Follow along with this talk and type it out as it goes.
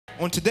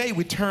on today,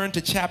 we turn to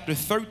chapter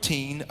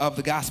 13 of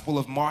the Gospel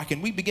of Mark,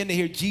 and we begin to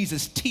hear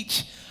Jesus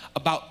teach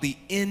about the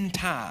end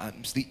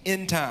times,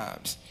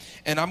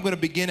 And I'm going to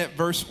begin at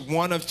verse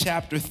 1 of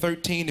chapter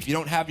 13. If you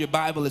don't have your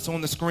Bible, it's on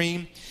the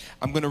screen.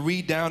 I'm going to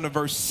read down to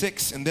verse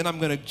 6, and then I'm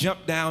going to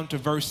jump down to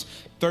verse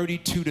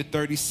 32 to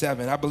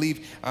 37. I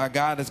believe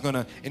God is going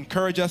to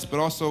encourage us, but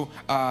also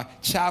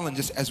challenge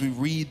us as we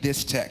read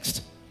this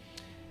text.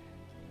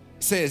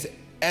 It says,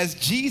 as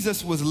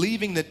Jesus was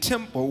leaving the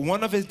temple,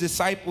 one of his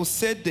disciples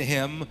said to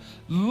him,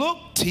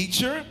 "Look,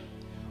 teacher,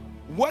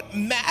 what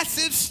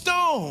massive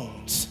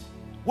stones,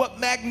 what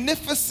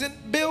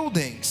magnificent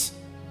buildings."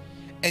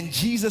 And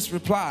Jesus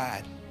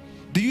replied,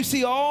 "Do you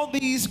see all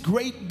these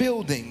great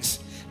buildings?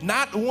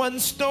 Not one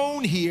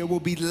stone here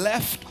will be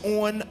left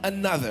on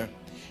another.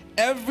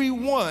 Every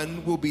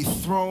one will be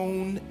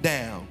thrown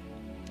down."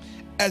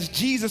 As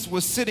Jesus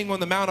was sitting on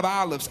the Mount of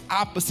Olives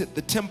opposite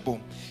the temple,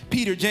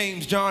 Peter,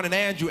 James, John, and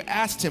Andrew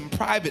asked him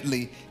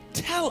privately,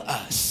 "Tell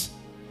us,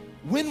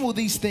 when will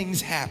these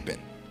things happen?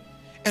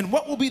 And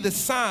what will be the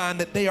sign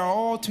that they are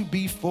all to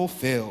be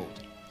fulfilled?"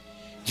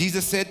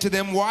 Jesus said to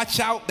them, "Watch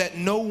out that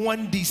no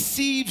one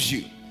deceives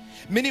you.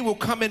 Many will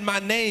come in my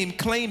name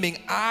claiming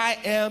I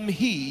am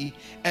he,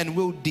 and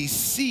will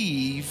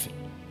deceive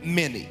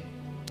many."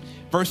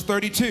 Verse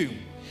 32,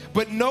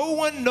 "But no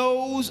one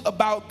knows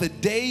about the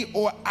day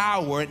or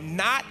hour,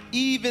 not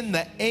even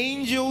the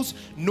angels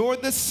nor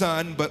the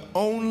Son, but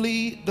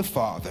only the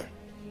Father.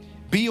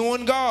 Be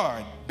on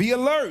guard, be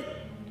alert.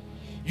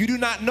 You do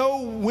not know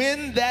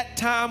when that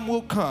time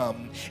will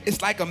come.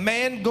 It's like a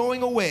man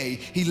going away.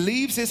 He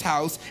leaves his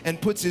house and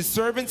puts his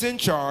servants in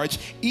charge,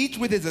 each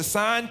with his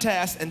assigned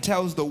task, and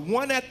tells the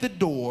one at the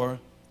door,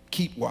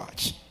 'Keep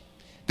watch.'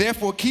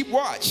 Therefore keep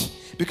watch,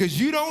 because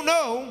you don't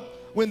know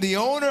when the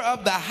owner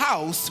of the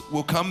house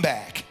will come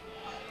back,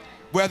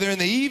 whether in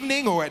the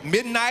evening or at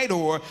midnight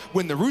or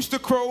when the rooster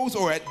crows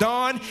or at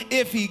dawn.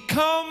 If he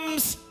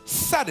comes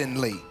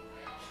suddenly,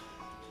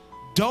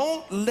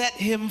 don't let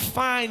him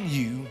find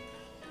you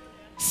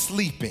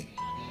sleeping.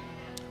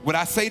 What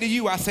I say to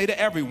you, I say to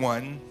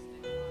everyone,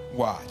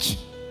 watch."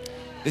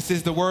 This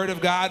is the word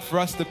of God for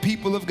us, the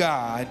people of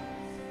God.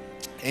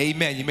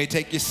 Amen. You may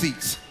take your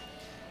seats.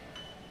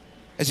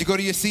 As you go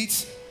to your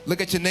seats, look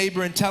at your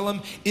neighbor and tell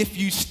him, if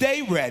you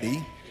stay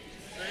ready,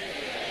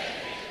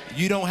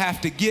 you don't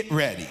have to get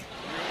ready.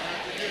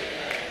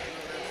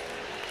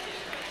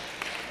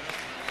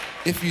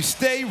 If you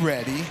stay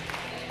ready,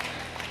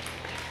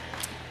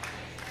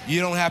 you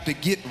don't have to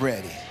get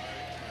ready.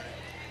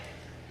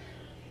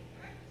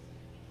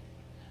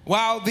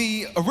 While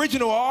the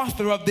original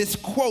author of this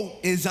quote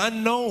is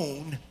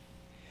unknown,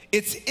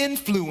 its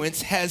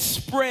influence has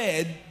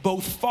spread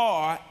both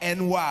far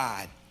and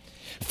wide.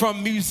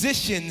 From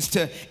musicians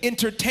to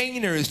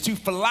entertainers to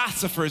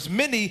philosophers,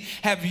 many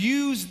have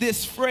used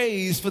this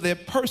phrase for their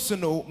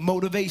personal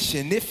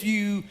motivation. If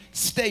you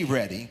stay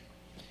ready,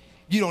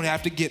 you don't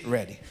have to get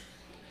ready.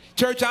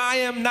 Church, I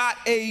am not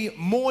a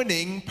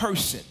morning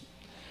person.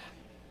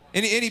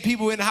 Any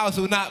people in the house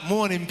who are not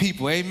morning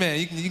people, amen.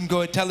 You can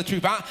go and tell the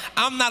truth.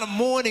 I'm not a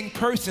morning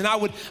person. I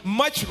would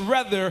much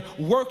rather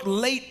work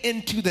late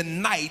into the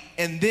night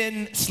and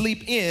then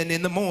sleep in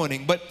the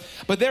morning. But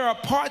there are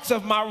parts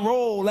of my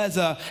role as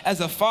a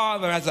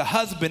father, as a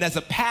husband, as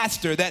a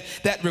pastor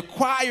that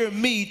require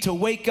me to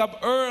wake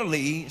up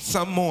early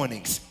some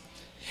mornings.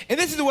 And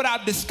this is what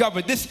I've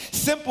discovered, this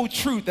simple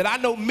truth that I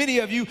know many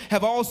of you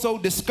have also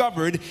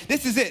discovered.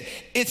 This is it.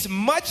 It's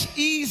much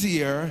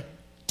easier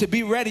to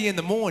be ready in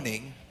the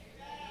morning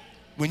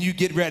when you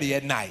get ready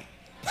at night.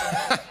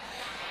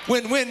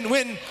 When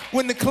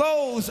the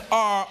clothes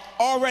are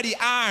already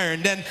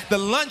ironed and the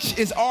lunch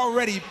is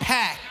already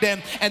packed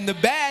and the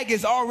bag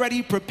is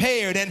already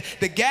prepared and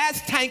the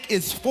gas tank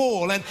is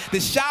full and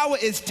the shower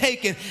is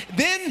taken,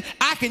 then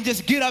I can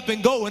just get up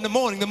and go in the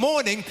morning. The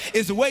morning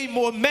is way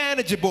more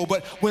manageable.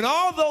 But when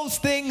all those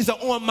things are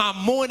on my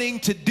morning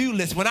to-do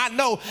list, when I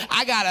know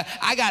I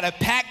gotta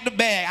pack the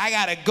bag, I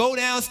gotta go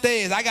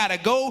downstairs, I gotta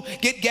go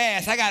get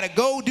gas, I gotta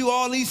go do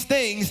all these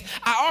things,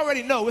 I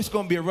already know it's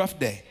gonna be a rough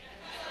day.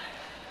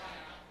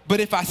 But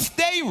if I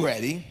stay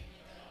ready,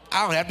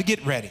 I don't have to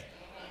get ready.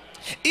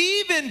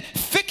 Even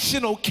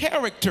fictional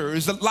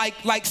characters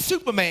like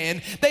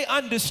Superman, they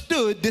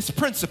understood this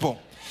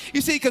principle. You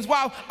see, because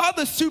while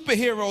other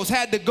superheroes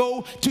had to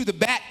go to the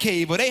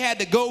Batcave or they had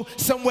to go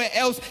somewhere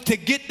else to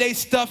get their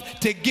stuff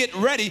to get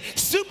ready,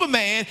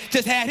 Superman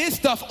just had his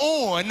stuff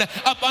on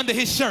up under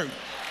his shirt.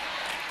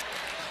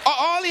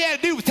 All he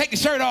had to do was take the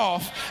shirt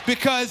off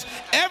because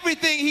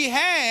everything he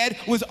had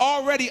was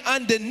already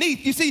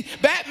underneath. You see,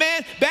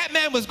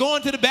 Batman was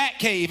going to the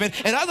Batcave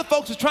and other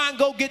folks was trying to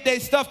go get their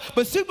stuff,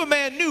 but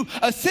Superman knew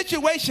a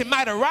situation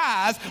might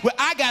arise where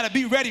I got to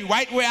be ready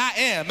right where I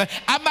am.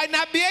 I might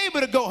not be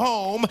able to go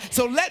home,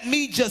 so let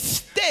me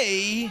just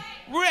stay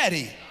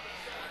ready.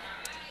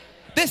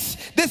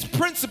 This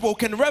principle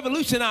can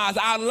revolutionize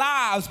our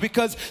lives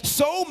because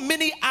so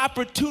many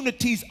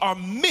opportunities are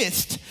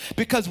missed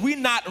because we're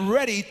not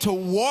ready to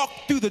walk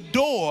through the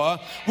door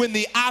when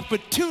the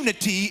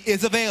opportunity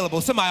is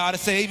available. Somebody ought to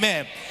say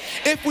amen.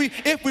 If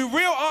we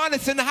real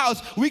honest in the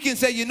house, we can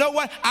say, you know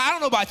what? I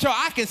don't know about y'all.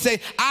 I can say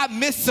I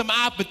missed some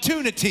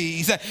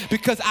opportunities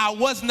because I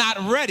was not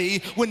ready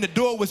when the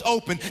door was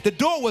open. The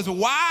door was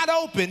wide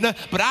open,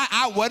 but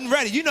I wasn't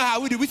ready. You know how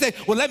we do. We say,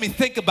 well, let me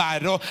think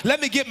about it, or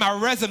let me get my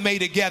resume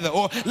together,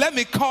 or let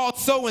me call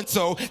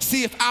so-and-so,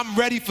 see if I'm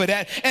ready for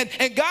that.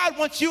 And God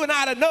wants you and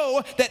I to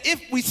know that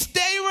if we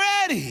stay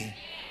ready,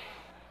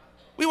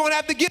 we won't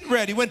have to get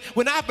ready.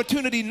 When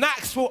opportunity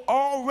knocks, we'll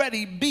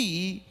already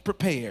be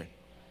prepared.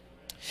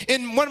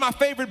 In one of my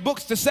favorite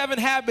books, The 7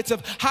 Habits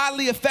of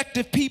Highly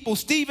Effective People,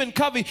 Stephen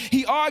Covey,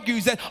 he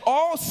argues that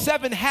all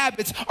 7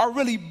 habits are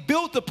really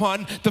built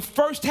upon the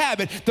first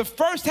habit. The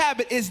first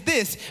habit is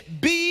this: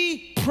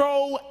 be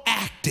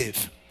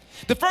proactive.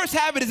 The first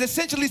habit is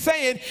essentially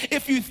saying,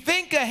 if you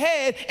think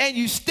ahead and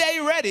you stay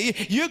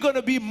ready, you're going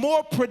to be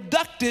more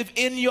productive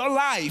in your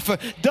life.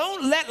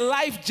 Don't let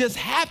life just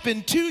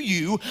happen to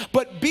you,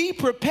 but be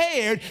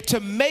prepared to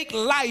make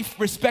life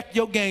respect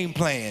your game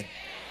plan.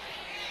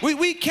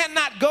 We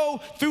cannot go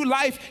through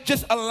life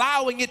just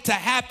allowing it to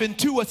happen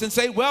to us and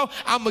say, well,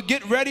 I'm going to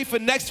get ready for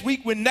next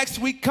week when next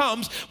week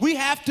comes. We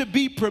have to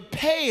be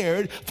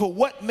prepared for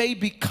what may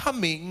be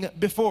coming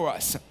before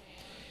us.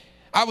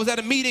 I was at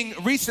a meeting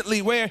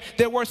recently where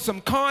there were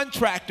some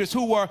contractors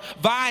who were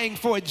vying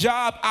for a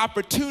job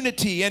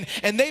opportunity, and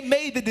they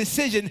made the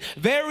decision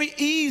very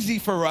easy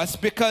for us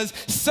because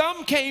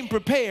some came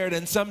prepared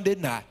and some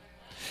did not.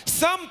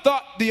 Some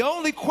thought the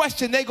only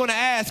question they're going to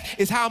ask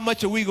is how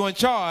much are we going to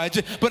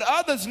charge, but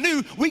others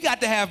knew we got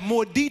to have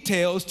more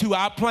details to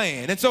our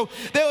plan. And so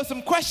there were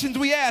some questions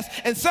we asked,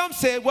 and some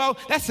said, well,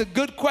 that's a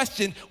good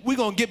question. We're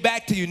going to get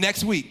back to you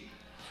next week.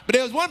 But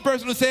there was one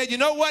person who said, you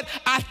know what?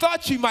 I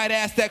thought you might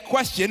ask that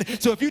question.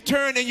 So if you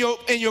turn in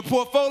your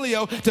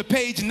portfolio to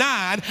page 9,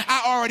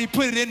 I already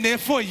put it in there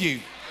for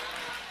you.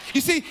 You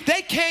see,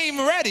 they came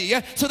ready,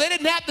 so they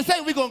didn't have to say,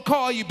 we're going to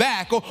call you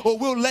back or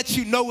we'll let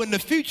you know in the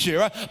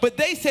future. But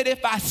they said,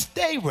 if I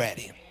stay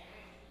ready,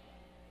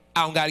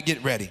 I don't got to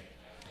get ready.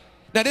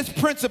 Now, this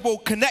principle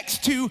connects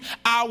to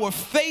our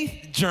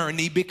faith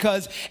journey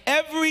because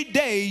every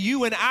day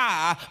you and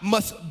I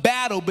must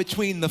battle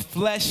between the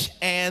flesh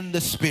and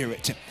the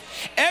spirit.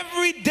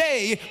 Every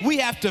day we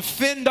have to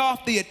fend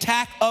off the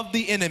attack of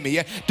the enemy.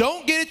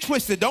 Don't get it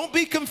twisted. Don't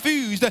be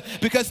confused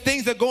because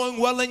things are going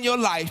well in your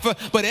life.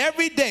 But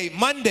every day,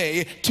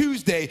 Monday,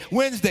 Tuesday,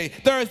 Wednesday,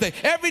 Thursday,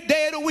 every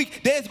day of the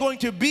week, there's going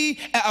to be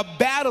a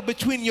battle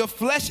between your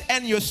flesh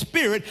and your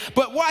spirit.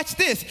 But watch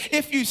this.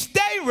 If you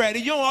stay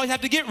ready, you don't always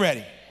have to get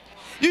ready.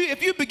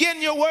 If you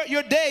begin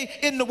your day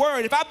in the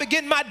Word, if I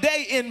begin my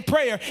day in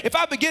prayer, if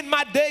I begin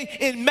my day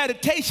in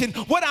meditation,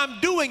 what I'm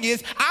doing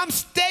is I'm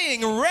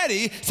staying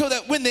ready so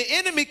that when the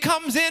enemy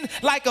comes in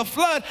like a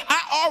flood,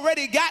 I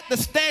already got the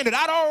standard.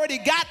 I already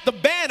got the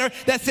banner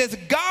that says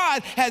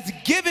God has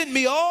given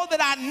me all that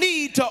I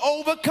need to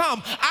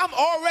overcome. I'm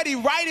already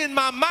right in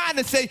my mind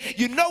to say,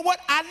 you know what?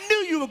 I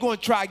knew you were going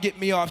to try to get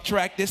me off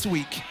track this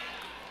week.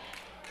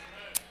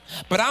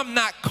 But I'm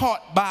not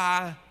caught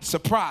by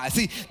surprise.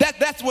 See,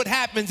 that's what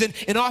happens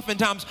in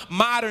oftentimes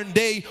modern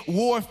day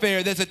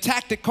warfare. There's a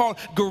tactic called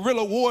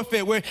guerrilla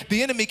warfare where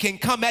the enemy can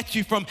come at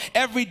you from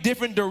every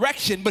different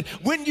direction. But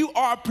when you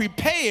are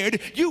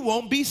prepared, you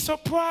won't be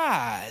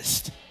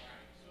surprised.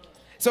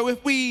 So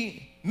if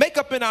we make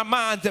up in our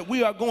minds that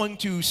we are going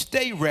to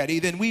stay ready,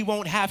 then we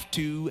won't have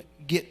to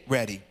get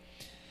ready.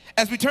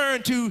 As we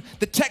turn to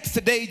the text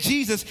today,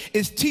 Jesus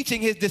is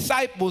teaching his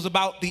disciples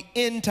about the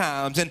end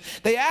times. And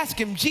they ask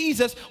him,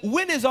 Jesus,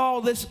 when is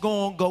all this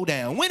going to go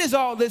down? When is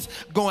all this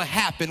going to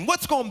happen?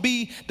 What's going to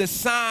be the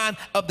sign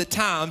of the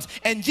times?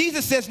 And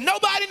Jesus says,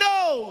 nobody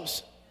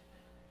knows.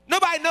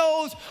 Nobody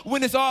knows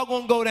when it's all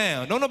going to go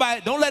down.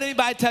 Don't let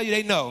anybody tell you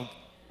they know,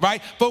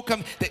 right? Folk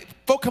come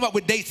up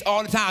with dates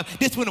all the time.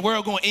 This is when the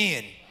world going to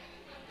end.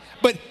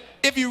 But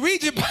if you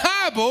read your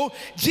Bible,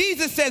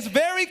 Jesus says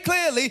very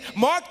clearly,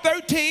 Mark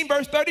 13,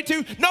 verse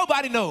 32,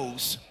 nobody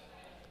knows.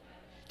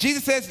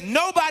 Jesus says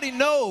nobody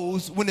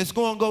knows when it's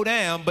going to go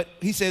down, but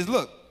he says,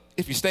 look,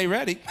 if you stay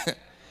ready,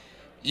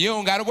 you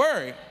don't got to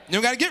worry. You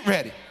don't got to get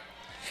ready.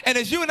 And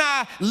as you and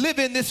I live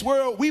in this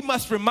world, we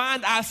must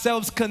remind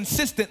ourselves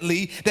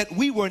consistently that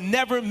we were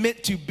never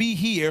meant to be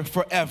here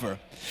forever.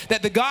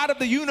 That the God of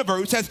the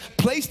universe has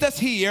placed us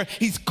here.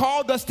 He's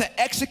called us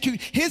to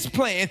execute his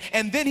plan,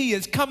 and then he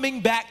is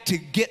coming back to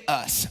get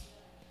us.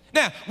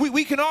 Now,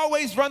 we can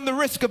always run the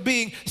risk of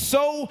being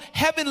so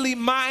heavenly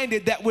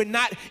minded that we're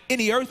not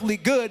any earthly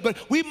good,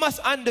 but we must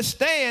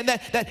understand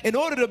that in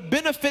order to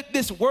benefit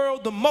this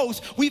world the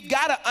most, we've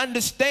got to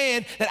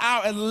understand that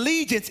our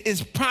allegiance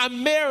is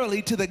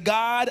primarily to the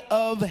God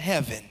of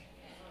heaven.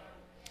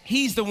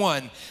 He's the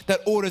one that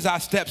orders our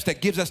steps,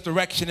 that gives us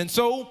direction. And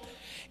so,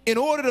 in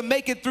order to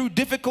make it through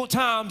difficult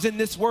times in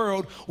this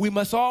world, we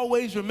must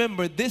always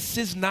remember this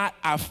is not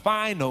our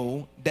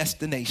final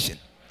destination.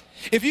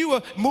 If you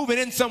were moving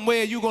in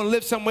somewhere, you were going to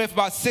live somewhere for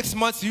about 6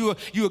 months, you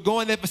were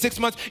going there for 6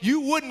 months,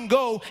 you wouldn't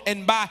go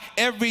and buy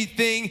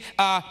everything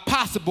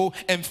possible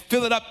and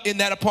fill it up in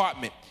that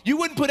apartment. You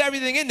wouldn't put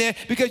everything in there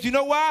because you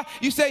know why?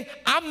 You say,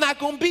 I'm not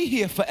going to be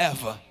here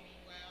forever.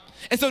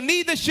 And so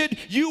neither should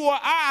you or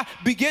I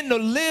begin to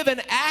live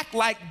and act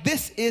like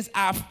this is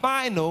our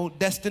final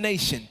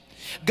destination.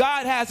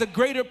 God has a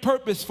greater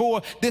purpose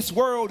for this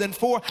world and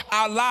for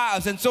our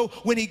lives. And so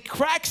when he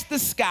cracks the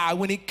sky,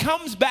 when he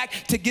comes back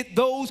to get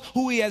those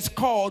who he has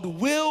called,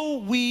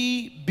 will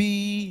we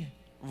be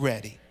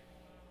ready?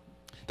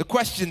 The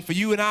question for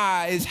you and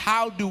I is,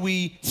 how do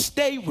we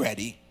stay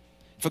ready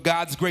for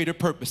God's greater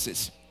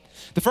purposes?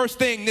 The first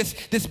thing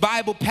this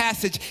Bible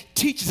passage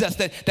teaches us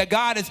that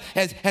God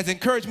has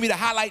encouraged me to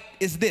highlight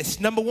is this.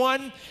 Number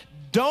one,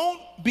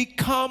 don't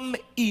become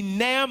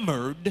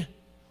enamored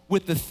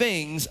with the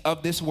things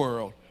of this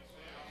world.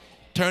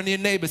 Turn to your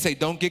neighbor and say,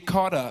 don't get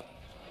caught up.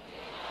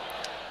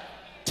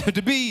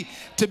 To be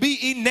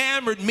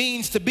enamored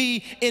means to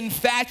be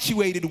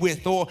infatuated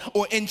with or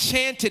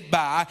enchanted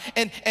by.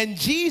 And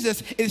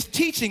Jesus is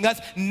teaching us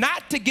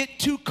not to get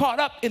too caught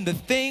up in the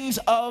things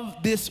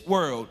of this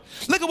world.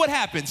 Look at what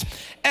happens.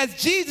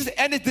 As Jesus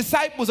and his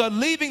disciples are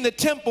leaving the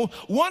temple,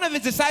 one of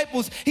his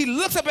disciples, he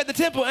looks up at the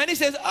temple and he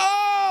says,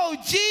 "Oh,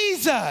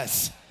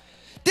 Jesus,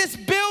 this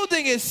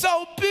building is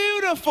so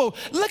beautiful.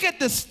 Look at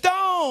the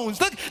stones.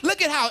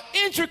 Look at how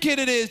intricate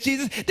it is,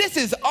 Jesus. This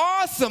is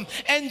awesome."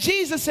 And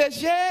Jesus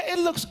says, "Yeah, it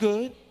looks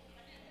good,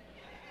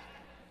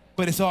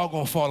 but it's all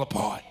going to fall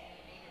apart."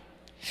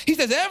 He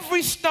says,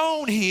 every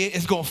stone here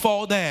is going to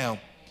fall down.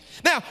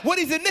 Now, what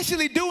he's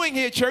initially doing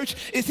here, church,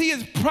 is he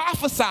is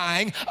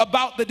prophesying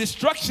about the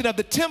destruction of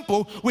the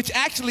temple, which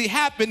actually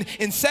happened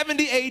in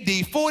 70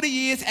 AD, 40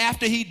 years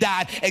after he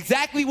died.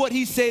 Exactly what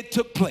he said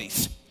took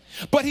place.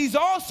 But he's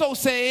also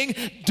saying,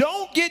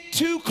 don't get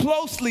too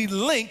closely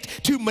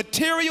linked to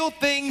material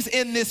things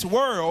in this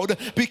world,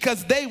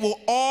 because they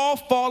will all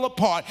fall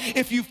apart.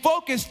 If you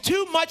focus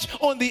too much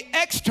on the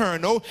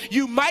external,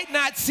 you might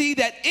not see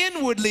that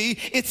inwardly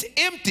it's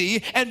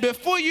empty, and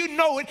before you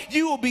know it,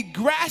 you will be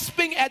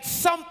grasping at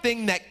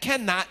something that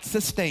cannot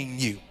sustain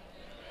you.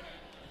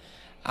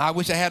 I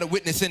wish I had a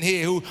witness in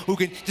here who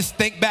can just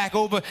think back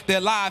over their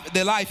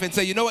life and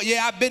say, you know what,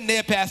 yeah, I've been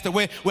there, Pastor,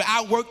 where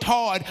I worked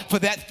hard for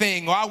that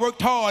thing, or I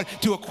worked hard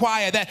to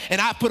acquire that, and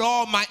I put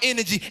all my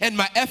energy and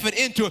my effort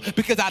into it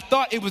because I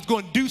thought it was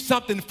going to do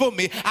something for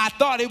me. I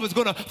thought it was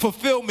going to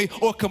fulfill me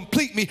or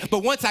complete me,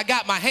 but once I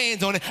got my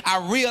hands on it,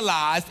 I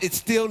realized it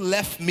still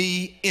left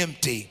me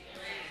empty.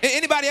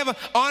 Anybody ever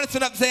honest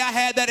enough to say, I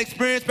had that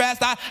experience,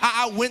 Pastor?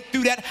 I went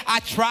through that. I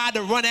tried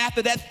to run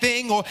after that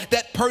thing or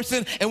that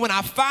person, and when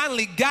I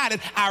finally got it,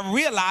 I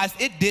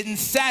realized it didn't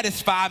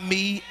satisfy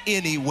me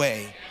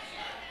anyway.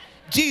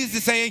 Jesus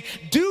is saying,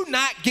 do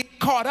not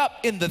get caught up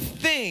in the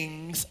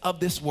things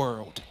of this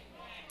world.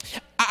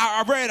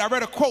 I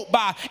read a quote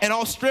by an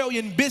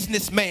Australian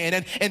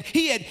businessman, and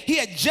he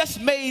had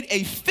just made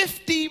a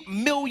 $50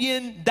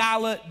 million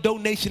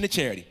donation to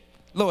charity.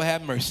 Lord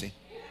have mercy.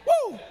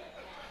 Woo!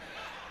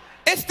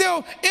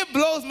 It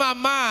blows my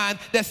mind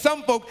that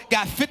some folk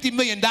got $50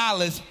 million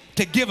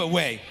to give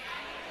away.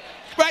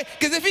 Right?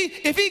 Because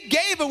if he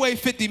gave away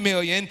 $50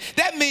 million,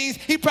 that means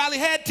he probably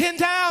had 10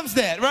 times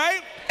that,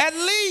 right? At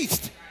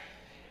least.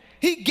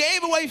 He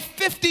gave away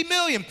 $50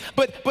 million.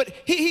 But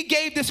he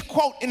gave this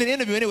quote in an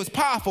interview, and it was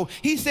powerful.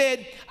 He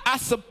said, I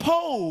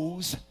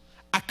suppose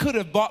I could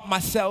have bought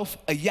myself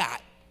a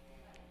yacht,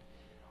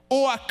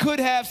 or I could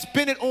have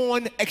spent it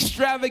on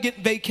extravagant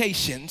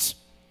vacations,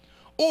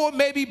 or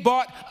maybe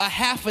bought a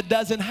half a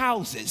dozen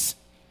houses.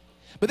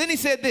 But then he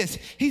said this.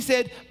 He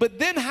said, but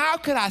then how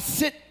could I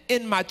sit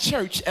in my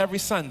church every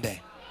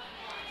Sunday?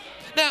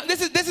 Now,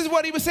 this is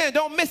what he was saying.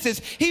 Don't miss this.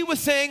 He was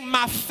saying,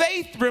 my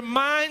faith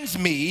reminds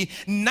me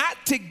not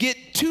to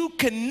get too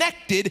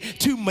connected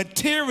to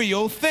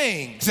material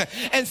things.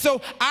 And so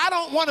I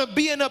don't want to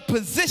be in a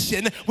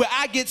position where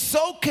I get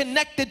so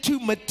connected to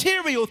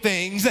material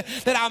things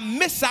that I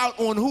miss out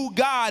on who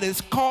God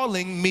is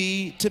calling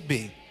me to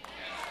be.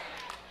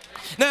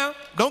 Now,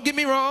 don't get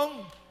me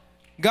wrong.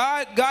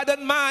 God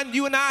doesn't mind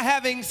you and I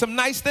having some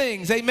nice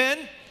things. Amen?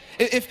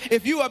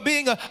 If you are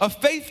being a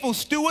faithful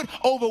steward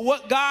over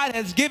what God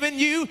has given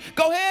you,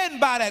 go ahead and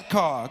buy that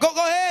car. Go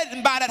ahead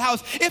and buy that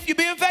house if you're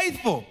being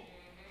faithful.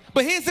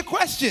 But here's the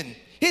question.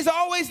 Here's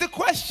always the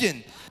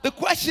question. The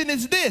question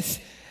is this.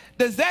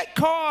 Does that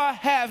car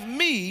have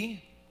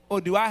me,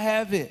 or do I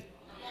have it?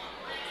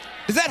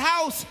 Does that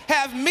house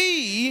have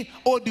me,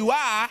 or do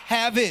I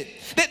have it?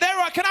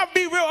 Can I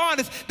be real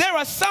honest? There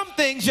are some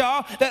things,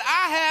 y'all, that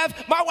I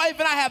have, my wife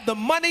and I have the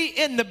money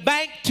in the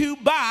bank to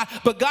buy,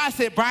 but God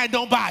said, Brian,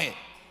 don't buy it.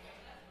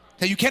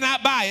 So you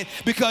cannot buy it,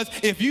 because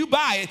if you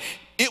buy it,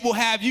 it will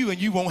have you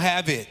and you won't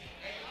have it.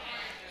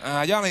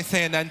 Y'all ain't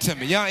saying nothing to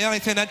me. Y'all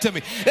ain't saying nothing to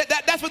me.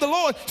 That's what the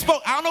Lord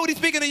spoke. I don't know what he's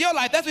speaking to your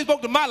life. That's what he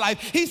spoke to my life.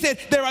 He said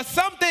there are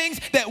some things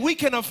that we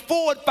can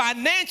afford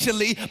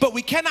financially, but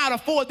we cannot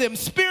afford them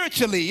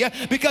spiritually.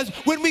 Because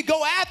when we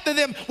go after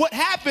them, what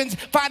happens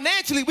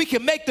financially, we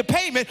can make the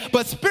payment,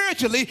 but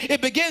spiritually,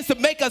 it begins to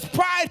make us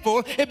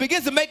prideful. It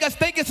begins to make us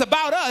think it's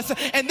about us,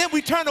 and then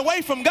we turn away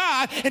from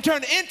God and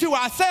turn into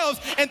ourselves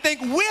and think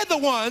we're the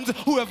ones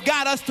who have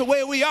got us to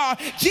where we are.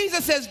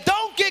 Jesus says,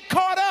 don't get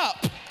caught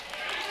up.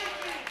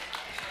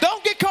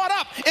 don't get caught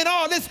up in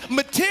all this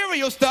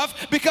material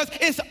stuff, because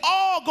it's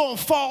all going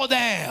to fall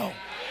down.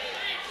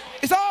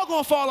 It's all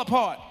going to fall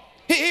apart.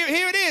 Here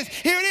it is.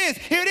 Here it is.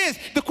 Here it is.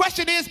 The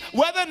question is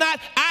whether or not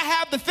I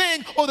have the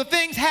thing or the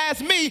thing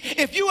has me.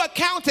 If you are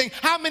counting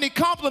how many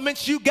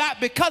compliments you got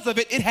because of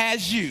it, it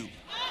has you.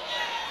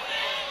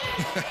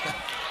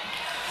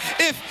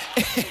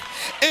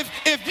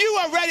 If you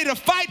are ready to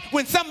fight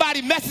when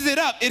somebody messes it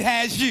up, it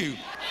has you.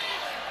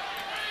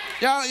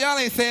 Y'all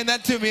ain't saying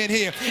that to me in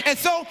here. And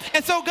so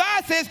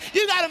God says,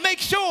 you got to make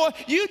sure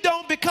you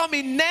don't become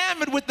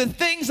enamored with the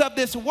things of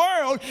this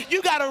world.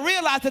 You got to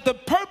realize that the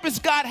purpose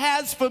God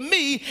has for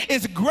me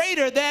is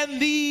greater than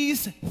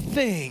these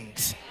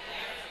things.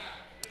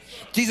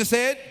 Jesus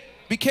said,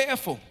 be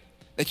careful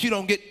that you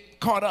don't get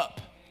caught up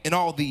in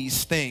all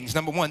these things,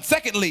 number one.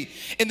 Secondly,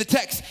 in the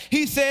text,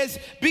 he says,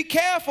 be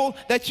careful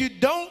that you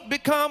don't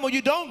become, or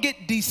you don't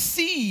get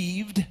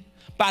deceived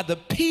by the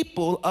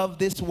people of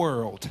this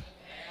world.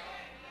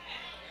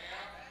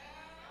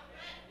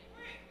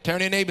 Turn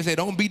to your neighbor and say,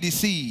 don't be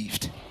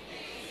deceived.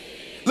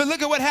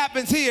 Look at what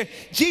happens here.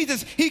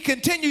 Jesus, he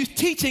continues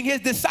teaching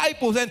his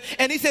disciples,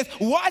 and he says,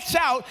 watch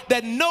out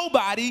that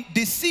nobody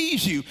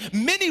deceives you.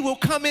 Many will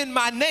come in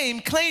my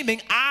name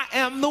claiming I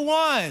am the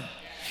one.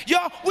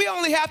 Y'all, we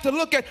only have to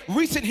look at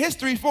recent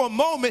history for a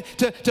moment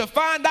to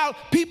find out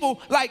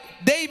people like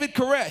David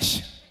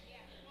Koresh,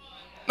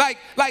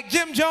 like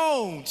Jim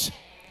Jones,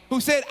 who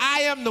said,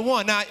 I am the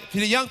one. Now, for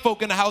the young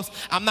folk in the house,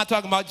 I'm not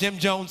talking about Jim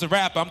Jones, the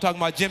rapper. I'm talking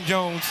about Jim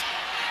Jones,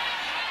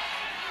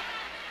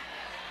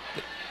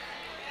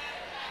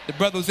 the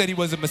brother who said he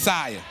was a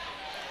Messiah.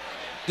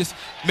 Just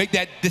make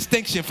that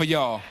distinction for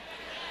y'all.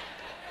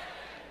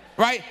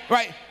 Right?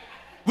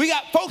 We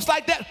got folks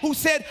like that who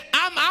said,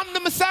 I'm the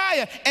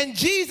Messiah. And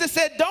Jesus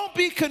said, don't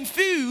be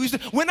confused.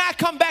 When I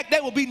come back,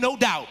 there will be no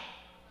doubt.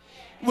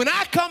 When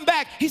I come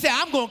back, he said,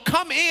 I'm going to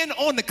come in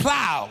on the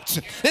clouds.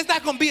 There's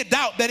not going to be a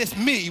doubt that it's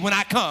me when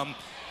I come.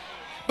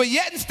 But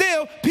yet and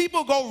still,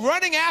 people go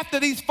running after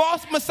these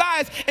false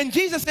messiahs. And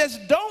Jesus says,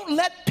 don't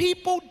let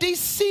people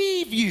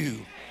deceive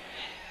you.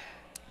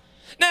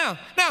 Now,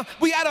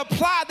 we got to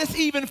apply this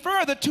even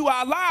further to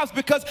our lives,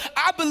 because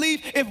I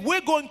believe if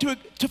we're going to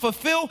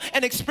fulfill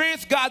and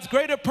experience God's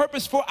greater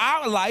purpose for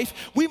our life,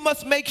 we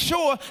must make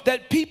sure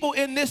that people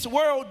in this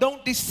world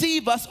don't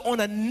deceive us on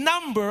a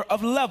number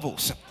of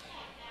levels.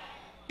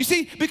 You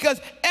see,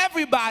 because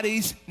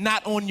everybody's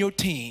not on your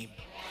team.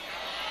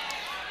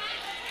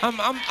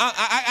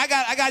 I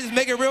got to just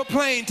make it real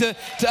plain to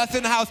us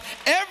in the house.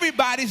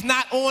 Everybody's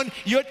not on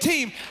your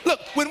team. Look,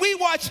 when we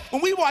watch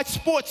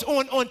sports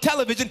on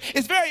television,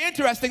 it's very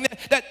interesting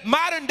that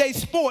modern day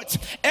sports,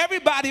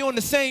 everybody on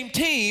the same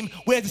team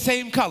wears the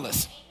same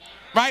colors.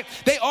 Right?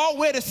 They all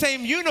wear the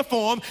same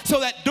uniform so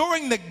that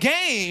during the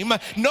game,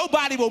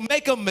 nobody will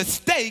make a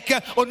mistake,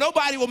 or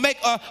nobody will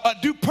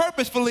do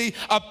purposefully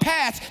a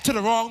pass to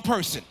the wrong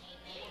person.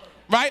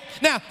 Right?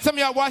 Now, some of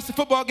y'all watched the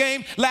football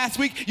game last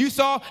week. You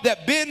saw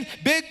that Big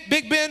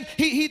Ben,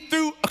 he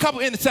threw a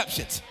couple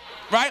interceptions,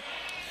 right?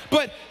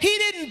 But he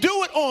didn't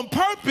do it on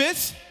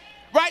purpose,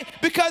 right?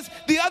 Because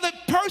the other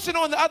person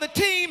on the other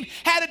team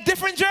had a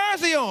different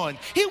jersey on.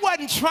 He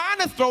wasn't trying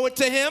to throw it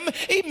to him.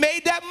 He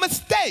made that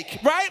mistake,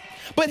 right?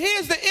 But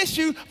here's the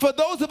issue for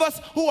those of us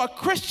who are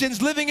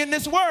Christians living in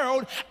this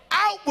world.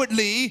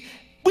 Outwardly,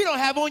 we don't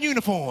have on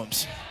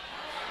uniforms.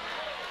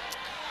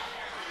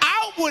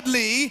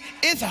 Outwardly,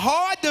 it's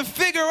hard to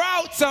figure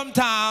out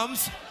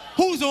sometimes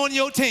who's on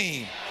your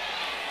team.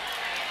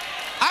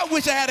 I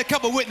wish I had a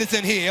couple witnesses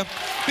in here,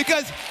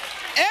 because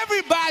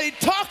everybody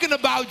talking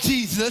about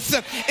Jesus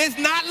is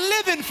not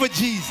living for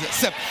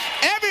Jesus.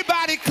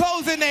 Everybody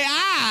closing their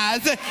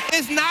eyes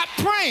is not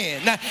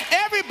praying.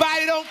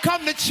 Everybody don't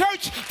come to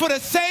church for the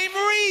same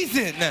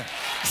reason.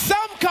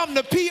 Some come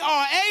to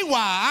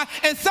P-R-A-Y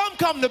and some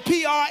come to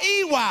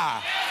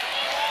P-R-E-Y.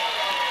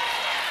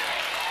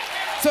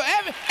 So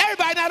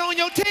everybody not on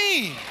your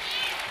team.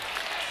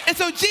 And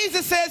so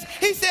Jesus says,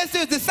 he says to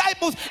his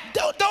disciples,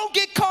 don't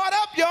get caught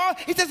up, y'all.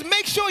 He says,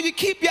 make sure you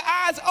keep your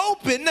eyes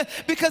open,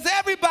 because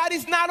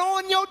everybody's not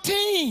on your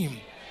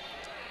team.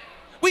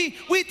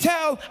 We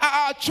tell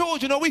our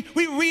children, or we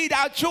read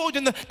our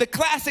children the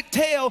classic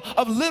tale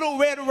of Little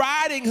Red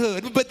Riding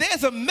Hood, but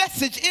there's a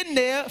message in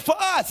there for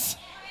us.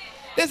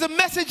 There's a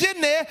message in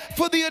there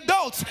for the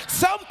adults.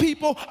 Some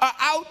people are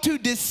out to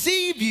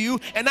deceive you,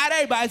 and not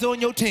everybody's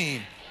on your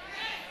team.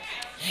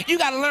 You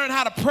got to learn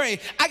how to pray.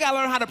 I got to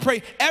learn how to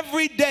pray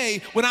every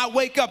day when I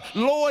wake up.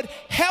 Lord,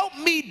 help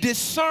me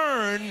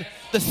discern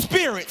the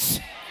spirits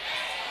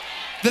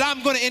that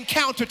I'm going to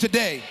encounter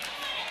today.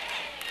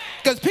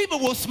 Because people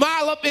will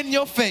smile up in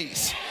your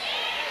face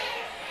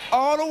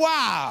all the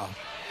while.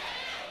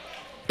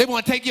 They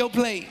want to take your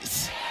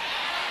place.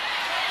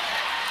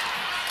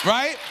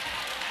 Right?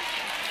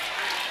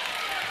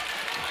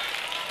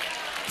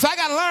 So I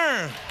got to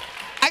learn.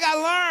 I got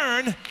to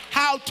learn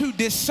how to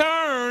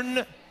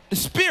discern the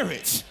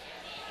spirits.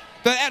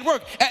 At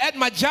work, at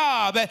my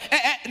job,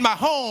 at my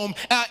home,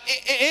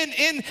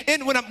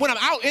 when I'm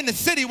out in the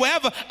city,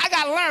 wherever, I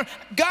gotta learn.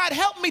 God,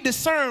 help me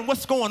discern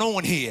what's going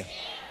on here.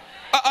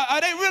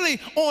 Are they really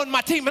on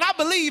my team? And I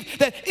believe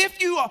that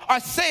if you are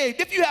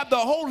saved, if you have the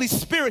Holy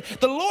Spirit,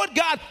 the Lord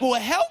God will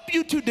help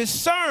you to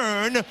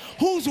discern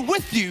who's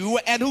with you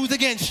and who's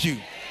against you.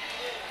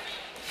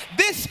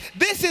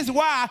 This is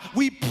why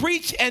we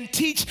preach and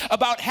teach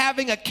about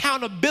having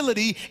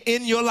accountability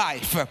in your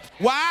life.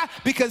 Why?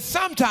 Because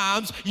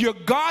sometimes your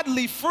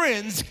godly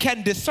friends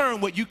can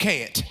discern what you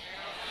can't.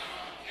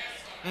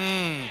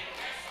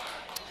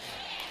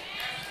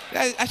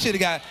 I should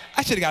have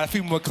got a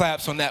few more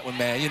claps on that one,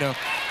 man, you know.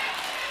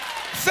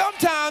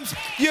 Sometimes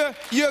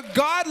your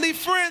godly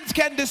friends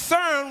can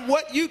discern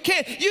what you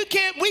can't.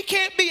 We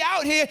can't be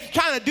out here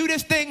trying to do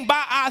this thing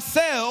by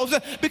ourselves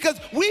because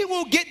we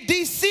will get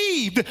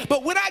deceived.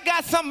 But when I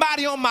got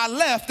somebody on my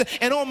left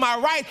and on my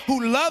right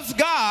who loves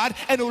God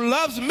and who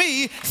loves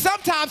me,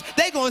 sometimes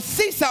they're going to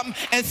see something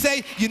and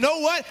say, you know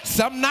what?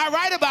 Something not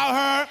right about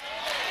her.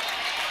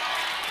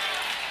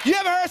 You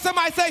ever heard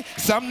somebody say,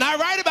 something not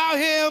right about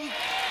him?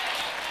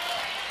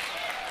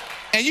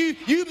 And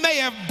you may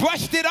have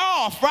brushed it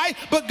off, right?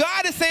 But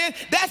God is saying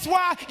that's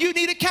why you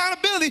need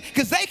accountability,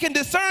 because they can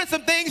discern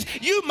some things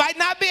you might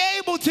not be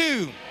able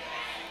to.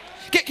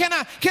 Can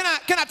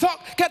I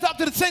talk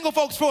to the single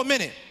folks for a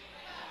minute?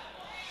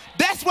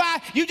 That's why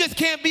you just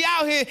can't be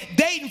out here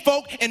dating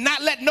folk and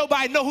not let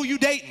nobody know who you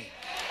dating.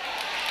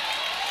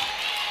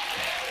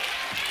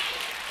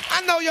 I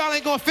know y'all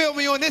ain't gonna feel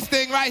me on this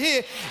thing right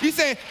here. You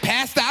say,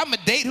 Pastor, I'm gonna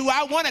date who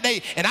I want to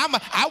date, and I'm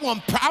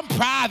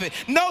private.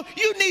 No,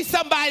 you need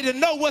somebody to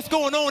know what's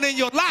going on in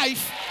your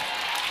life.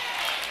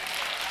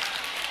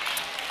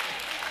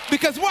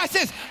 Because watch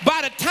this,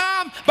 by the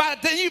time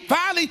you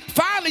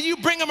finally you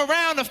bring them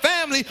around a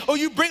family, or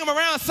you bring them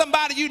around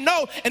somebody you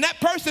know, and that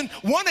person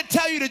want to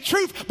tell you the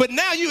truth, but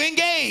now you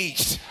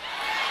engaged.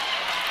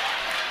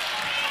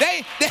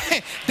 They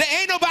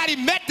ain't nobody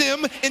met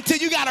them until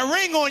you got a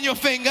ring on your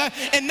finger,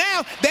 and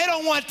now they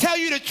don't want to tell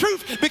you the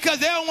truth because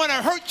they don't want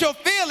to hurt your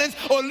feelings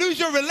or lose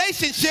your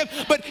relationship.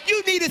 But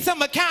you needed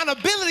some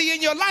accountability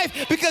in your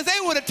life, because they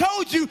would have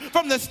told you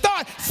from the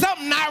start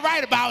something not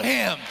right about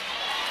him.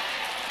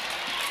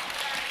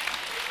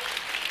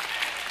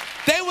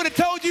 They would have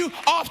told you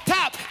off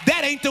top,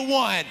 that ain't the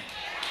one.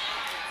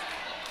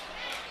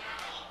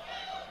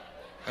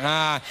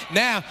 Now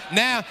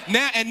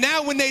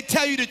when they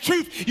tell you the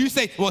truth, you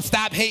say, well,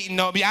 stop hating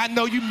on me. I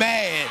know you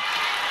mad.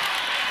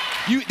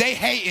 They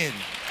hating.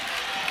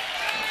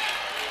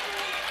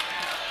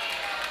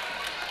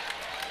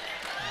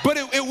 But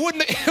it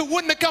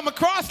wouldn't have come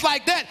across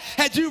like that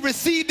had you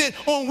received it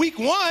on week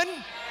one.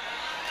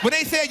 When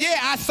they said, yeah,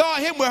 I saw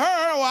him with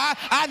her, or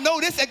I know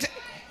this.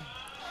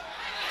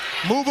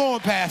 Move on,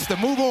 Pastor,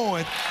 move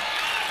on.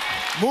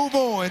 Move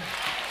on.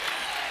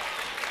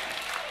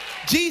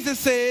 Jesus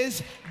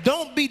says,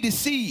 don't be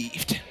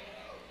deceived.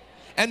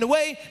 And the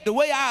way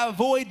I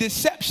avoid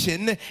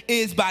deception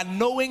is by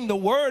knowing the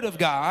Word of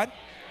God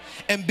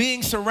and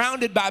being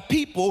surrounded by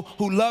people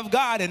who love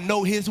God and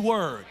know His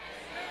Word.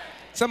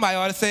 Somebody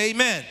ought to say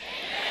amen.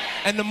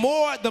 And the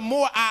more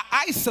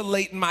I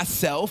isolate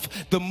myself,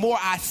 the more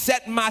I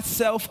set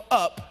myself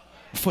up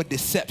for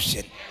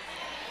deception.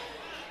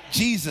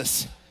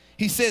 Jesus,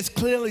 He says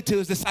clearly to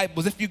His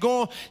disciples, if you're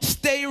going to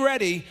stay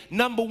ready,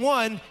 number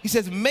one, He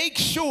says, make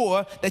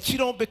sure that you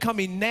don't become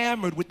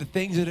enamored with the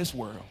things of this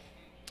world.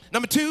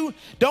 Number two,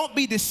 don't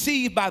be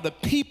deceived by the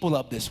people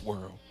of this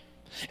world.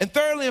 And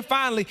thirdly and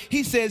finally,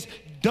 He says,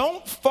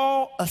 don't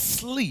fall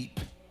asleep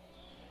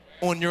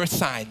on your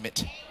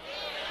assignment.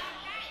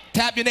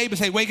 Tap your neighbor and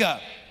say, wake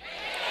up.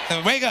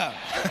 Wake up.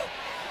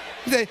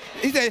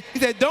 He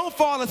said, don't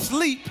fall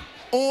asleep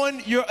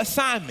on your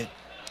assignment.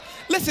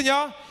 Listen,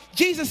 y'all,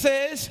 Jesus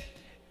says,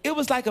 it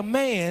was like a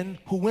man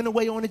who went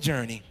away on a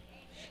journey,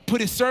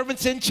 put his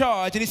servants in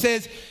charge, and he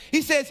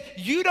says,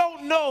 you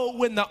don't know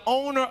when the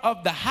owner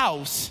of the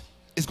house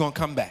is going to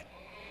come back.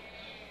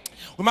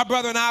 When my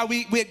brother and I,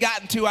 we had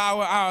gotten to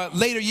our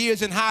later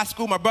years in high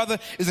school. My brother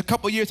is a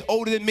couple years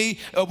older than me.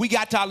 We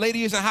got to our later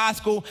years in high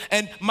school,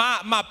 and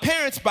my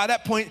parents, by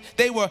that point,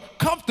 they were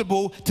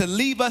comfortable to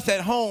leave us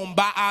at home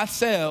by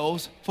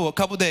ourselves for a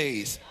couple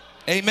days.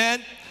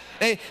 Amen?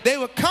 They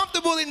were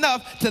comfortable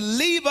enough to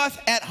leave us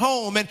at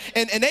home, and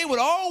they would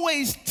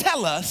always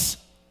tell us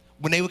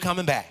when they were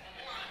coming back.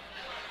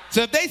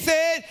 So if they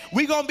said,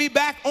 we're going to be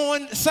back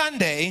on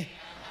Sunday,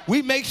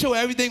 we make sure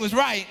everything was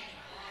right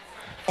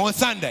on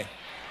Sunday.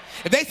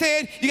 If they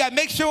said, you got to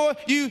make sure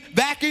you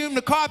vacuum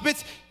the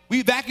carpets,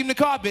 we vacuum the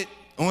carpet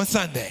on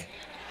Sunday.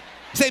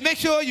 Say, make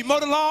sure you mow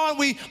the lawn,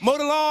 we mow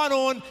the lawn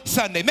on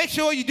Sunday. Make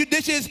sure you do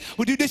dishes,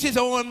 we do dishes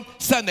on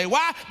Sunday.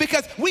 Why?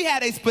 Because we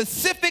had a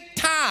specific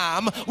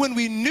time when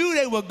we knew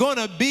they were going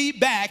to be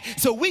back,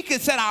 so we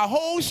could set our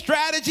whole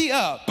strategy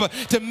up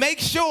to make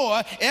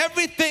sure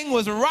everything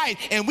was right,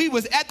 and we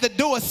was at the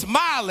door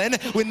smiling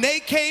when they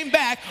came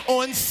back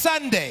on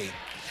Sunday.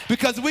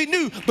 Because we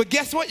knew. But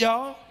guess what,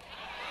 y'all?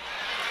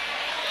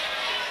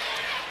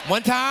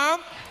 One time,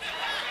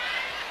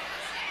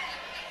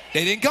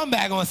 they didn't come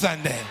back on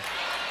Sunday.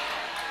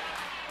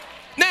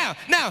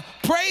 Now,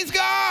 praise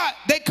God,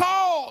 they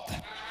called.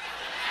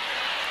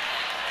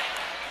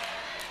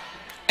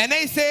 And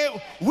they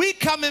said, we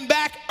coming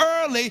back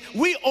early.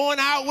 We on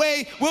our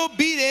way. We'll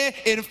be there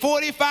in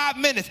 45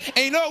 minutes.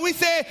 And you know what we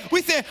said?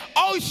 We said,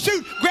 oh,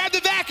 shoot, grab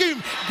the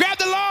vacuum, grab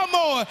the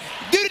lawnmower,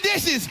 do the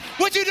dishes.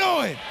 What you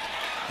doing?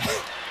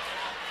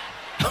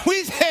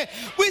 We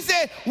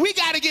said, we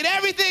got to get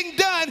everything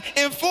done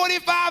in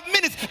 45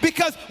 minutes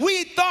because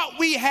we thought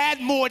we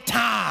had more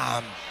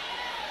time.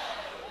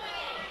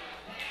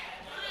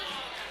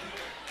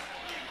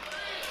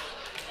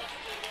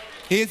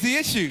 Here's the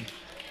issue.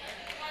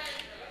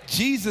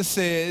 Jesus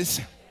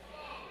says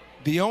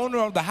the owner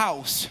of the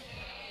house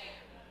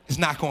is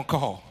not going to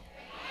call.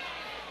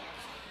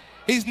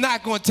 He's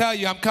not going to tell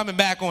you, I'm coming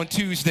back on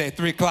Tuesday at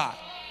 3 o'clock.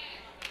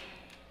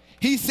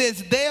 He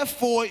says,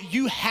 therefore,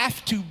 you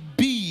have to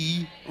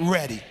be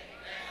ready.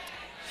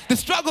 The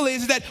struggle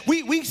is that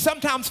we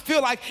sometimes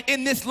feel like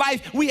in this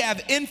life we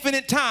have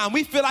infinite time.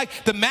 We feel like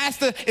the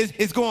master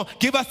is going to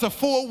give us a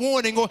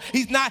forewarning, or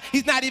he's not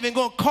even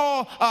going to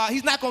call,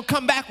 he's not going to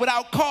come back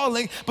without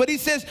calling. But he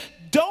says,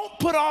 don't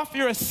put off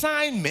your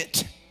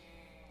assignment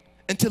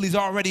until he's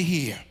already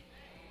here.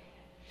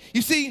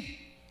 You see,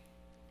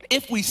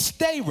 if we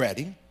stay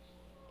ready,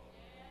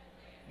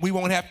 we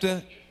won't have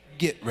to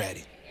get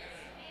ready.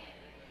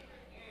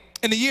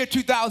 In the year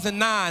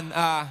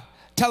 2009,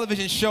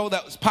 television show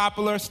that was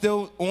popular,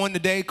 still on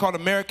today, called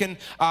American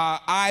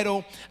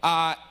Idol.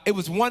 It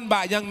was won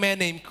by a young man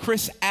named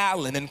Chris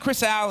Allen. And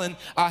Chris Allen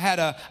had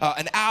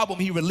an album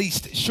he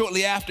released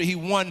shortly after he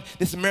won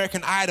this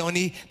American Idol. And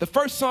the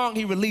first song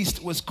he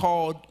released was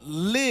called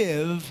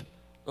Live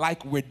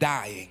Like We're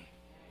Dying.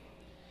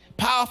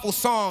 Powerful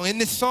song. In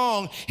this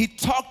song, he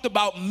talked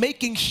about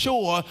making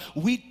sure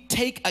we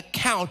take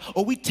account,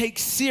 or we take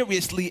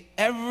seriously,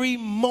 every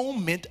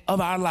moment of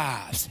our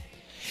lives.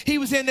 He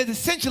was saying that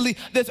essentially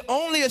there's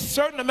only a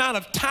certain amount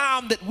of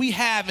time that we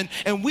have,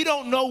 and we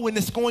don't know when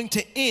it's going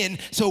to end,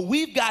 so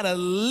we've got to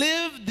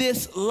live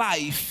this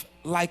life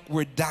like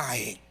we're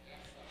dying.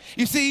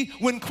 You see,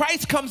 when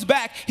Christ comes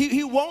back,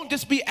 he won't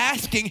just be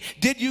asking,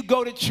 did you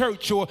go to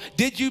church, or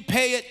did you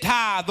pay a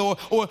tithe,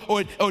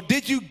 or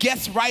did you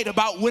guess right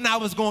about when I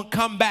was going to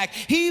come back?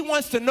 He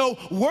wants to know,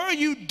 were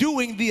you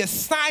doing the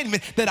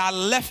assignment that I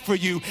left for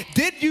you?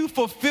 Did you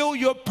fulfill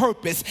your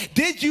purpose?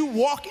 Did you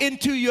walk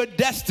into your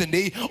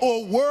destiny,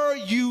 or were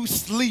you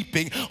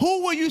sleeping?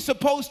 Who were you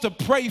supposed to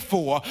pray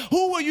for?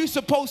 Who were you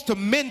supposed to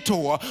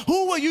mentor?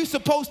 Who were you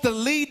supposed to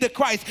lead to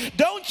Christ?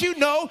 Don't you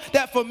know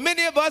that for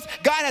many of us,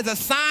 God has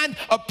assigned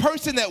a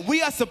person that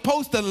we are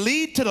supposed to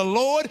lead to the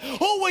Lord?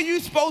 Who were you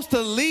supposed to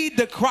lead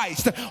to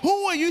Christ?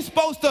 Who are you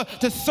supposed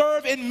to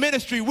serve in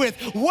ministry with?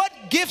 What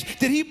gifts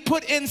did he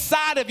put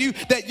inside of you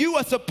that you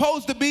are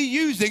supposed to be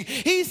using?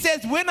 He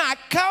says, when I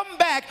come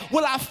back,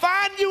 will I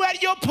find you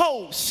at your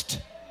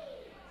post?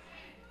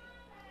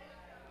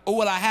 Or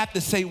will I have to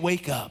say,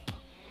 wake up?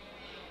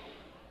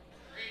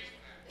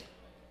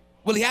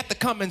 Will he have to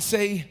come and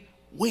say,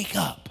 wake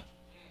up?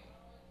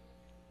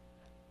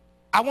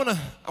 I want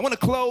to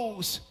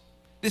close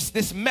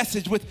this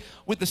message with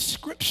the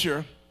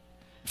scripture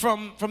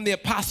from the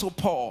Apostle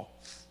Paul.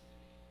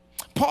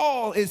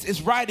 Paul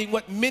is writing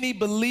what many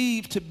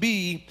believe to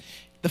be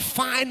the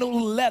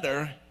final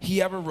letter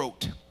he ever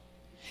wrote.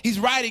 He's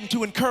writing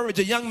to encourage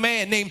a young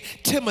man named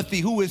Timothy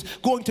who is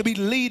going to be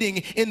leading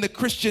in the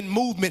Christian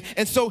movement.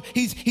 And so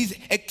he's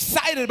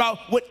excited about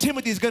what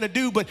Timothy is going to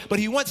do, but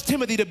he wants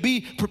Timothy to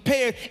be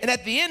prepared. And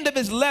at the end of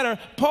his letter,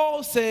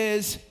 Paul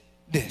says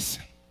this: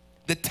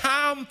 the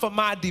time for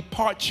my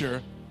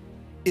departure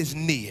is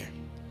near.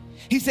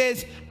 He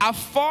says, I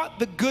fought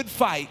the good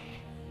fight,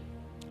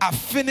 I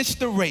finished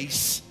the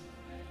race,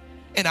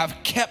 and I've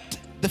kept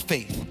the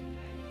faith.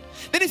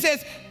 Then he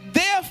says,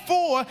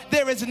 therefore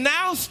there is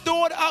now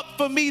stored up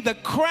for me the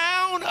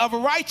crown of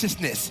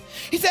righteousness.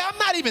 He said, I'm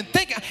not even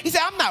thinking. He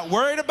said, I'm not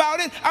worried about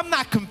it. I'm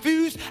not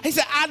confused. He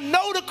said, I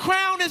know the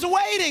crown is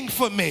waiting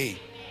for me.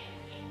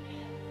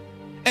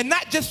 And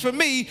not just for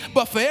me,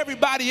 but for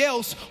everybody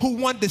else who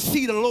wanted to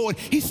see the Lord.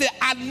 He said,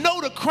 I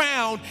know the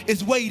crown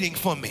is waiting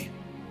for me.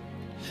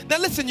 Now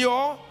listen,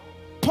 y'all.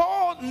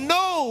 Paul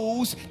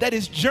knows that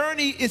his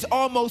journey is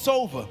almost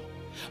over.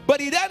 But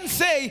he doesn't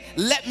say,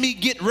 let me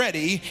get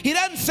ready. He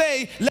doesn't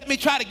say, let me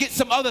try to get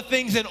some other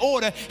things in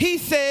order. He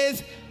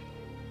says,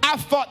 I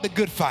fought the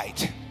good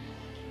fight.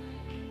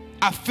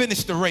 I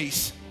finished the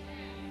race.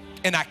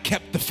 And I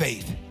kept the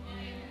faith.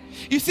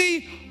 You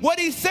see, what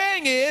he's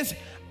saying is,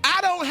 I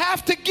don't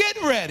have to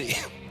get ready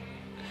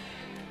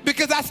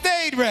because I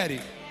stayed ready.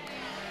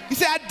 He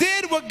said, I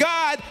did what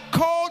God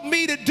called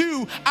me to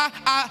do.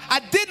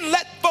 I didn't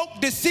let folk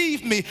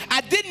deceive me.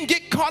 I didn't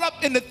get caught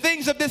up in the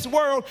things of this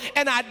world,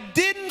 and I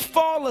didn't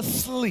fall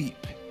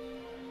asleep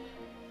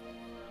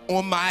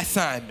on my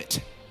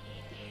assignment.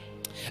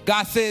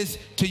 God says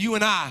to you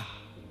and I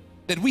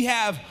that we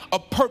have a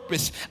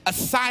purpose,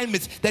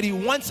 assignments that he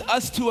wants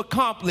us to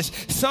accomplish,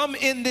 some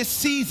in this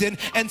season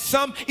and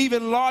some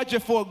even larger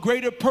for a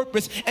greater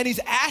purpose. And he's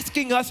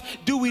asking us,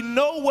 do we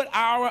know what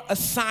our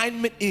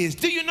assignment is?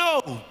 Do you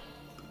know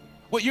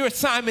what your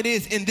assignment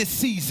is in this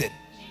season?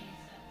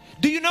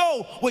 Do you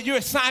know what your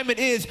assignment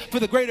is for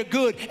the greater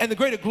good and the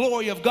greater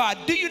glory of God?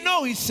 Do you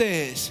know, he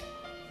says,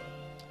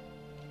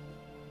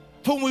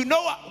 for when we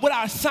know what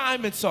our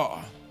assignments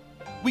are,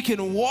 we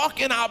can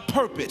walk in our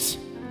purpose.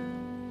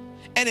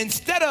 And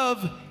instead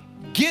of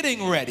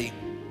getting ready,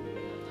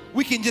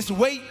 we can just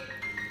wait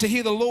to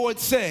hear the Lord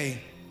say,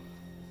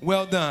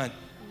 well done.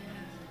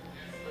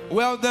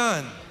 Well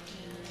done,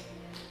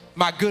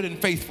 my good and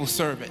faithful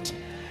servant.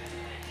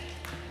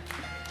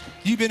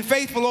 You've been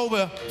faithful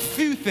over a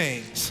few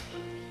things,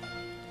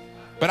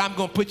 but I'm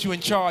going to put you in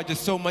charge of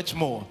so much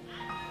more.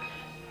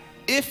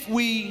 If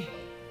we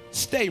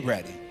stay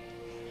ready,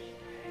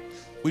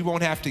 we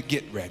won't have to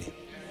get ready.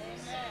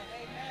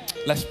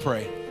 Let's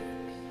pray.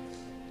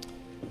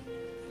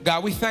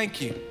 God, we thank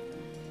you.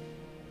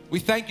 We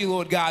thank you,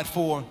 Lord God,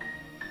 for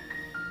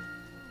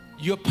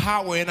your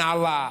power in our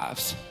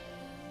lives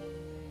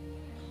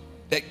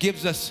that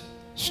gives us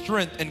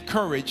strength and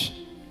courage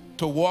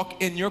to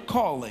walk in your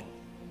calling.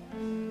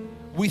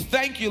 We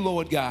thank you,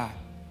 Lord God,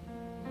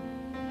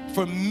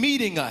 for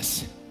meeting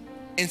us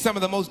in some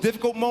of the most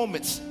difficult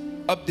moments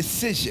of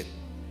decision.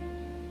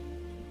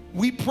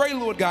 We pray,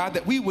 Lord God,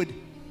 that we would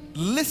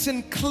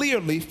listen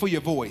clearly for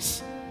your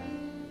voice,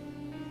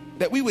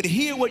 that we would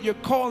hear what you're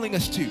calling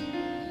us to,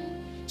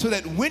 so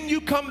that when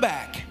you come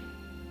back,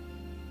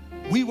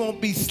 we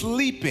won't be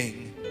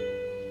sleeping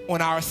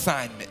on our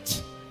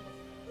assignment.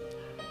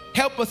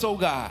 Help us, oh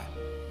God,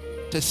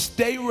 to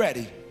stay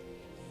ready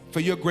for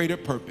your greater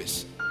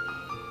purpose.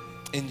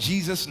 In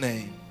Jesus'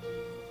 name,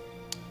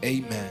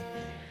 amen.